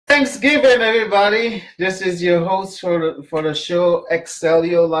Thanksgiving, everybody. This is your host for the show, Excel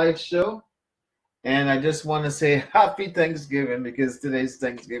Your Life Show. And I just want to say happy Thanksgiving because today's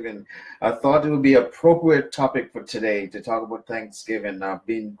Thanksgiving. I thought it would be an appropriate topic for today to talk about Thanksgiving,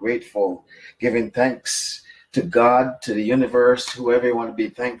 being grateful, giving thanks to God, to the universe, whoever you want to be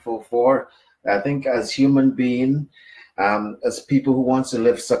thankful for. I think as human being, as people who wants to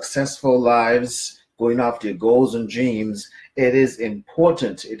live successful lives, going after goals and dreams, it is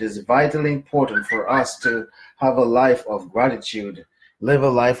important, it is vitally important for us to have a life of gratitude, live a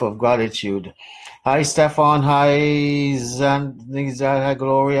life of gratitude. Hi, Stefan. Hi, Niza. Hi,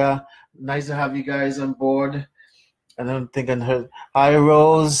 Gloria. Nice to have you guys on board. I don't think I heard. Hi,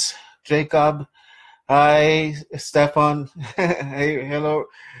 Rose, Jacob. Hi, Stefan. Hey, hello.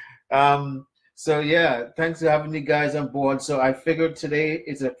 So yeah, thanks for having you guys on board. So I figured today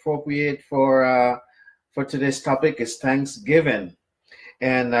is appropriate for today's topic is Thanksgiving.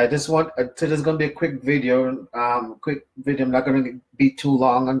 And I just want today's going to be a quick video. I'm not going to be too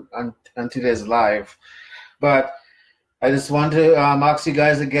long on today's live, but I just want to ask you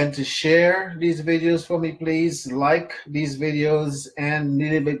guys again to share these videos for me, please. Like these videos and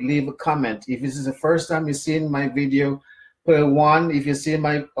leave a comment. If this is the first time you're seeing my video, put a 1. If you've seen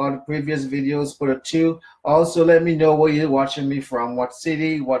my previous videos, put a 2. Also, let me know where you're watching me from, what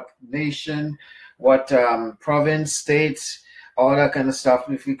city, what nation, what province, state, all that kind of stuff.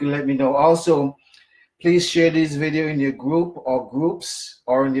 If you can let me know. Also, please share this video in your group or groups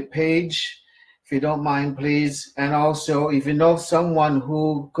or in your page, if you don't mind, please. And also, if you know someone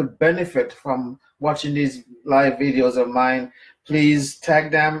who could benefit from watching these live videos of mine, please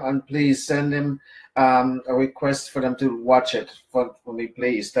tag them and please send them a request for them to watch it for me,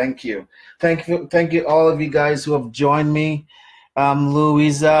 please. Thank you. Thank you all of you guys who have joined me,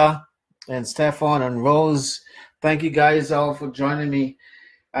 Louisa and Stefan and Rose. Thank you guys all for joining me.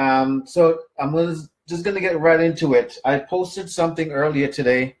 So I'm just gonna get right into it. I posted something earlier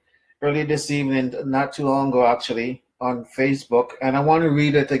this evening, not too long ago actually, on Facebook, and I want to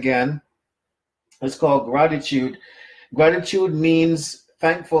read it again. It's called gratitude. Gratitude means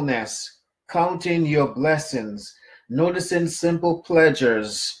thankfulness, counting your blessings, noticing simple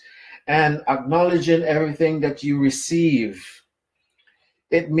pleasures, and acknowledging everything that you receive.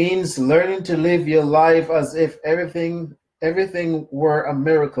 It means learning to live your life as if everything were a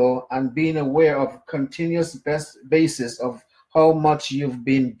miracle and being aware of continuous basis of how much you've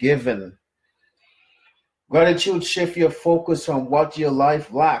been given. Gratitude shifts your focus from what your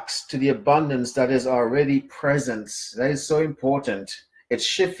life lacks to the abundance that is already present. That is so important. It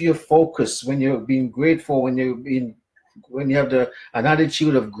shifts your focus when you're being grateful, when you have an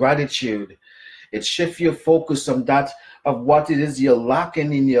attitude of gratitude. It shifts your focus from that of what it is you're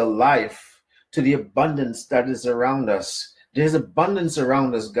lacking in your life to the abundance that is around us. There's abundance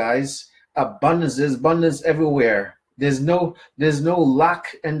around us, guys. Abundance. There's abundance everywhere. There's no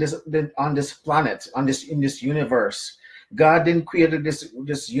lack on this planet, in this universe. God didn't create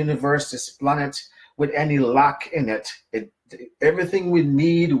this universe, this planet with any lack in it. Everything we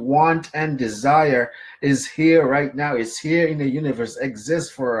need, want, and desire is here right now. It's here in the universe,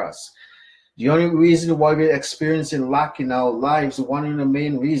 exists for us. The only reason why we're experiencing lack in our lives, one of the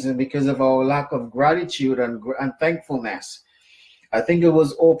main reasons, because of our lack of gratitude and thankfulness. I think it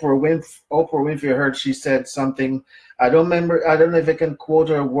was Oprah Winfrey. Heard she said something. I don't know if I can quote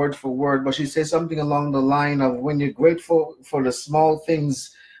her word for word, but she said something along the line of, when you're grateful for the small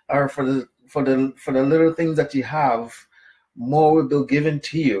things or for the little things that you have, more will be given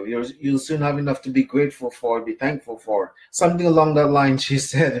to you. You'll soon have enough to be grateful for, be thankful for. Something along that line, she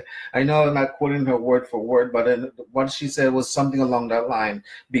said. I know I'm not quoting her word for word, but what she said was something along that line.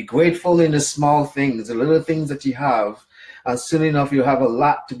 Be grateful in the small things, the little things that you have, and soon enough you have a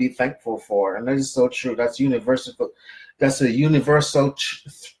lot to be thankful for. And that is so true. That's universal. That's a universal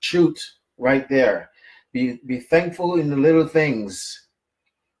truth right there. Be thankful in the little things,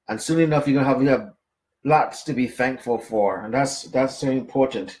 and soon enough you have lots to be thankful for, and that's so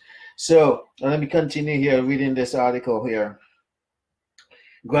important. So let me continue here reading this article here.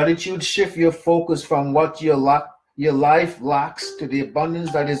 Gratitude shifts your focus from what your life lacks to the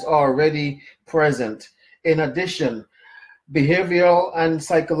abundance that is already present. In addition, behavioral and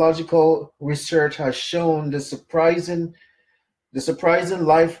psychological research has shown the surprising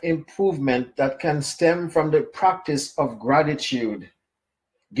life improvement that can stem from the practice of gratitude.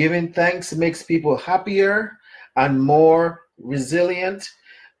 Giving thanks makes people happier and more resilient.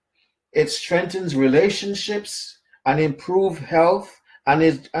 It strengthens relationships and improves health, and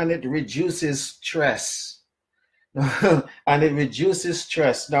it reduces stress. and it reduces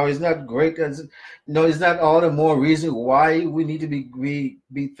stress. Now, it's not great. No, it's not all the more reason why we need to be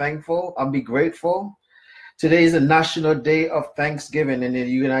thankful and be grateful. Today is a National Day of Thanksgiving in the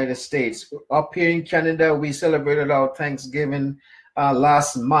United States. Up here in Canada, we celebrated our Thanksgiving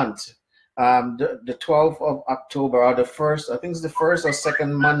last month, the 12th of October, or the first, I think it's the first or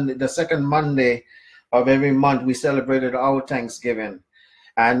second Monday, the second Monday of every month, we celebrated our Thanksgiving,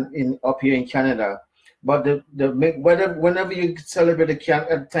 and up here in Canada. But whenever you celebrate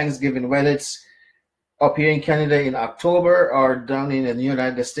a Thanksgiving, whether it's up here in Canada in October or down in the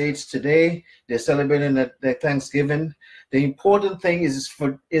United States today, they're celebrating the Thanksgiving. The important thing is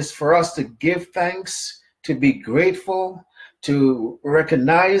for us to give thanks, to be grateful, to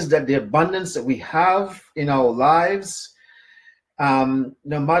recognize that the abundance that we have in our lives, no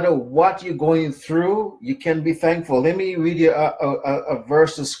matter what you're going through, you can be thankful. Let me read you a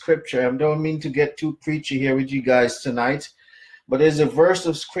verse of scripture. I don't mean to get too preachy here with you guys tonight, but there's a verse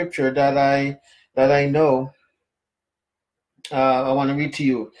of scripture that I know. I want to read to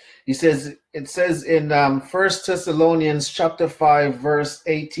you. It says in 1 Thessalonians chapter 5, verse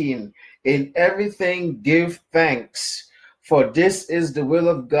 18, in everything give thanks, for this is the will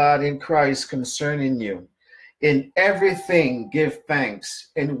of God in Christ concerning you. In everything give thanks.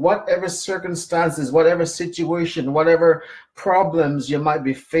 In whatever circumstances, whatever situation, whatever problems you might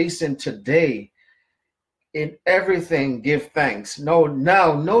be facing today, in everything give thanks. Now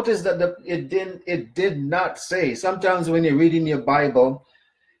notice that it did not say. Sometimes when you're reading your Bible,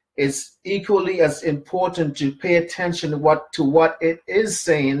 it's equally as important to pay attention to what it is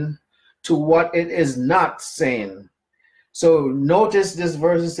saying to what it is not saying. So notice this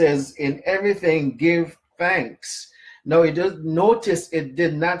verse says, in everything give thanks. No, notice it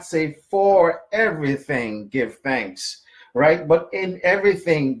did not say for everything give thanks, right? But in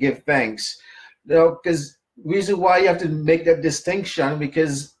everything give thanks. Because reason why you have to make that distinction,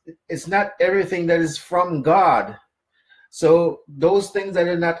 because it's not everything that is from God. So those things that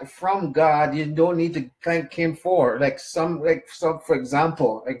are not from God, you don't need to thank him for. Like some for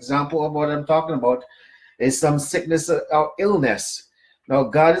example of what I'm talking about is some sickness or illness. Now,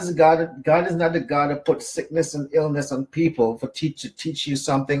 God is not the God that puts sickness and illness on people to teach you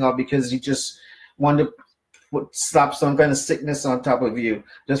something, or because he just want to slap some kind of sickness on top of you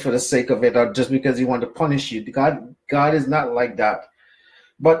just for the sake of it, or just because he want to punish you. God is not like that.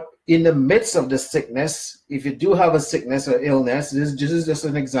 But in the midst of the sickness, if you do have a sickness or illness, this is just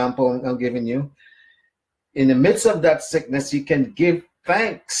an example I'm giving you. In the midst of that sickness, you can give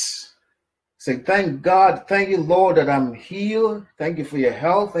thanks. Say, thank God, thank you, Lord, that I'm healed. Thank you for your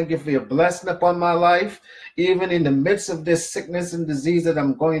health. Thank you for your blessing upon my life. Even in the midst of this sickness and disease that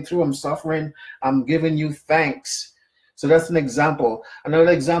I'm going through, I'm suffering, I'm giving you thanks. So that's an example. Another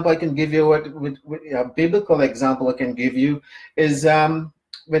example I can give you, with a biblical example I can give you, is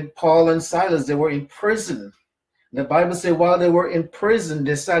when Paul and Silas, they were in prison. The Bible says while they were in prison,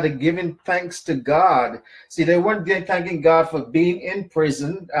 they started giving thanks to God. See, they weren't thanking God for being in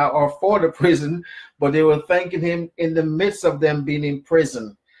prison or for the prison, but they were thanking him in the midst of them being in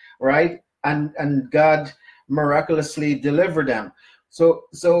prison, right? And God miraculously delivered them. So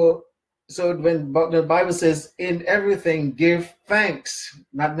when the Bible says in everything give thanks,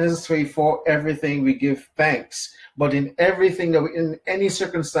 not necessarily for everything we give thanks, but in everything in any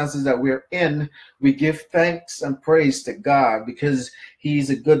circumstances that we're in, we give thanks and praise to God, because he's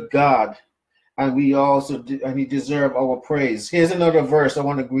a good God, and and he deserves our praise. Here's another verse I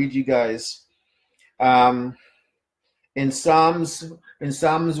want to read you guys. In Psalms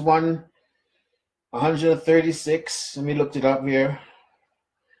 136, let me look it up here.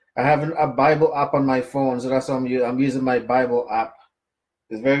 I have a Bible app on my phone, so that's why I'm using my Bible app.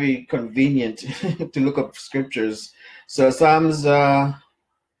 It's very convenient to look up scriptures. So Psalms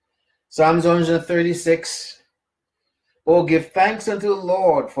 136. Oh, give thanks unto the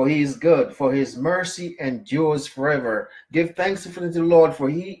Lord, for he is good, for his mercy endures forever. Give thanks unto the Lord, for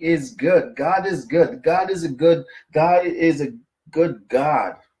he is good. God is good. God is a good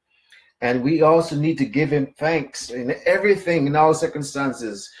God. And we also need to give him thanks in everything, in all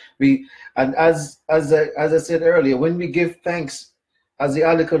circumstances. As I said earlier, when we give thanks, as the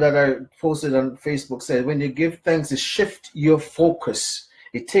article that I posted on Facebook said, when you give thanks, it shifts your focus.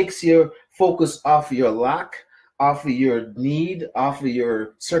 It takes your focus off your lack, off of your need, off of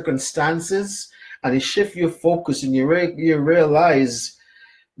your circumstances, and it shifts your focus, and you realize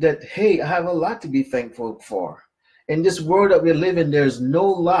that, hey, I have a lot to be thankful for. In this world that we live in, there's no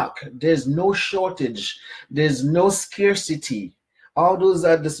lack, there's no shortage, there's no scarcity. All those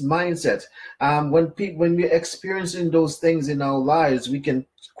are this mindset. When we're experiencing those things in our lives, we can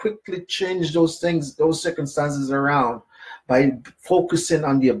quickly change those things, those circumstances around by focusing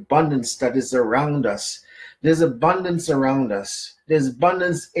on the abundance that is around us. There's abundance around us. There's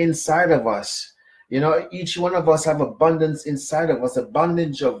abundance inside of us. You know, each one of us have abundance inside of us,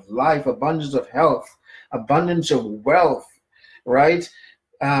 abundance of life, abundance of health, abundance of wealth, right?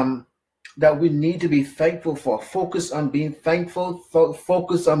 That we need to be thankful for. Focus on being thankful,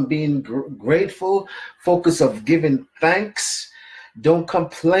 focus on being grateful, focus of giving thanks. Don't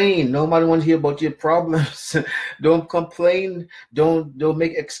complain. Nobody wants to hear about your problems. Don't complain. Don't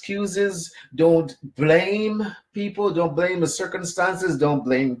make excuses. Don't blame people. Don't blame the circumstances. Don't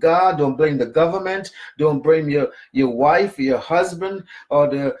blame God. Don't blame the government. Don't blame your wife, or your husband,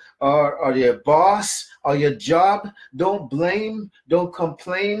 or your boss, or your job. Don't blame. Don't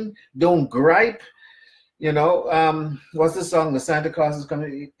complain. Don't gripe. You know, what's the song? The Santa Claus is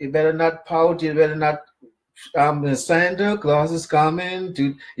coming. You better not pout. You better not. Santa Claus is coming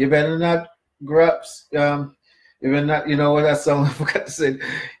to. You better not grab. You better not. You know what that song? I forgot to say.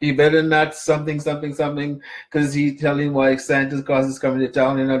 You better not something, because he's telling why Santa Claus is coming to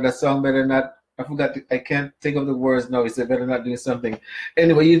town. You know that song. Better not. I forgot. I can't think of the words. No, he said better not do something.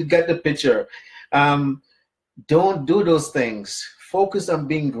 Anyway, you get the picture. Don't do those things. Focus on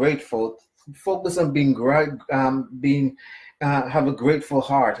being grateful. Focus on being have a grateful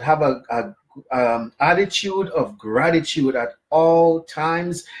heart. Have a attitude of gratitude at all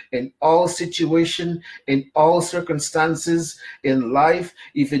times, in all situations, in all circumstances in life.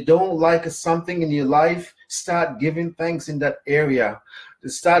 If you don't like something in your life, start giving thanks in that area.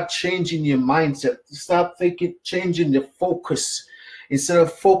 Start changing your mindset. Start changing your focus. Instead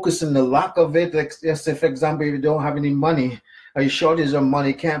of focusing the lack of it, like just say, for example, if you don't have any money, or you shortage of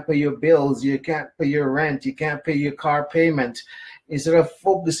money, can't pay your bills, you can't pay your rent, you can't pay your car payment. Instead of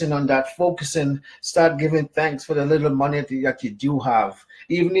focusing on that, start giving thanks for the little money that you do have.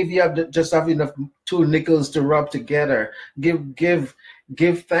 Even if you just have enough 2 nickels to rub together, give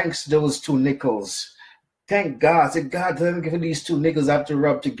thanks to those 2 nickels. Thank God. Say, God, thank you for these 2 nickels I have to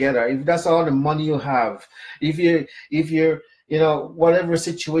rub together. If that's all the money you have, if you're, you know, whatever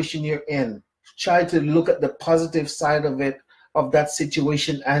situation you're in, try to look at the positive side of it, of that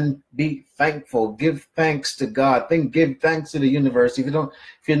situation, and be thankful. Give thanks to God. Give thanks to the universe. If you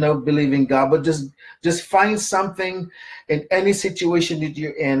don't believe in God, but just find something in any situation that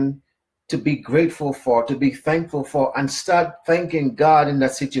you're in to be grateful for, to be thankful for, and start thanking God in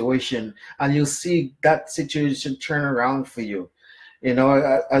that situation, and you'll see that situation turn around for you. You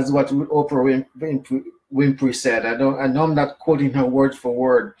know, as what Oprah Winfrey said. I know I'm not quoting her word for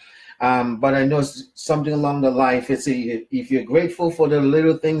word. But I know something along the line. If you're grateful for the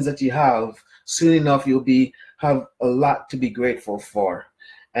little things that you have, soon enough you'll have a lot to be grateful for.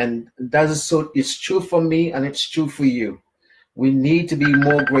 And that is so. It's true for me, and it's true for you. We need to be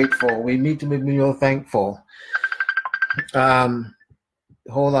more grateful. We need to be more thankful.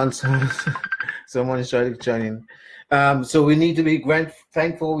 Hold on, someone is trying to join in. So we need to be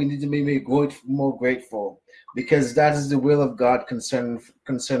thankful. We need to be more grateful, because that is the will of God concerning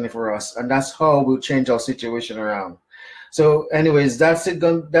for us, and that's how we'll change our situation around. So anyways, that's it.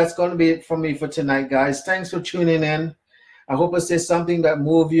 That's going to be it for me for tonight, guys. Thanks for tuning in. I hope I say something that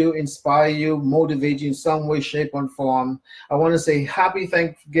move you, inspire you, motivate you in some way, shape, or form. I want to say happy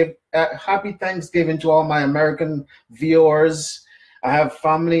Thanksgiving to all my American viewers. I have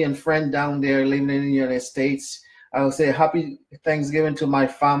family and friends down there living in the United States. I will say happy Thanksgiving to my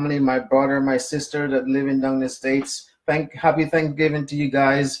family, my brother, my sister that live in down the States. Happy Thanksgiving to you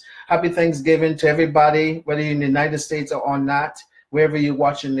guys. Happy Thanksgiving to everybody, whether you're in the United States or not, wherever you're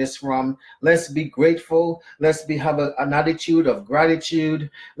watching this from. Let's be grateful. Let's have an attitude of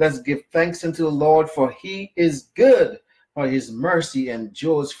gratitude. Let's give thanks unto the Lord, for he is good, for his mercy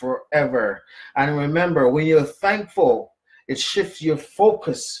endures forever. And remember, when you're thankful, it shifts your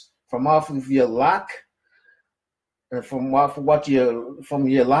focus from off of your lack, from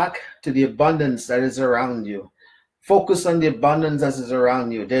your lack to the abundance that is around you. Focus on the abundance that is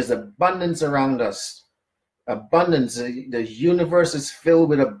around you. There's abundance around us. Abundance. The universe is filled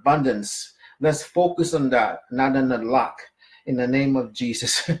with abundance. Let's focus on that, not on the lack. In the name of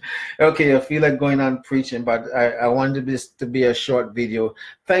Jesus. Okay, I feel like going on preaching, but I wanted this to be a short video.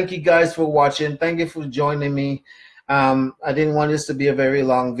 Thank you guys for watching. Thank you for joining me. I didn't want this to be a very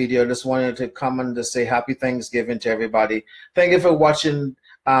long video. I just wanted to come and to say happy Thanksgiving to everybody. Thank you for watching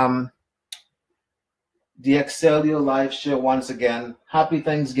the Excelio live show once again. Happy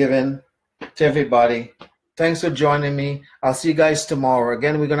Thanksgiving to everybody. Thanks for joining me. I'll see you guys tomorrow.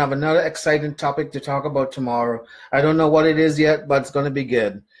 Again, we're going to have another exciting topic to talk about tomorrow. I don't know what it is yet, but it's going to be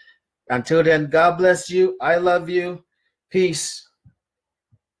good. Until then, God bless you. I love you. Peace.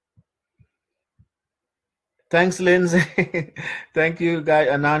 Thanks, Lindsay. Thank you, guys,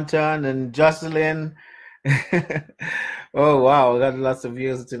 Anantan and Jocelyn. Oh, wow. We got lots of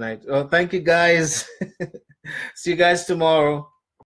views tonight. Oh, thank you, guys. See you guys tomorrow.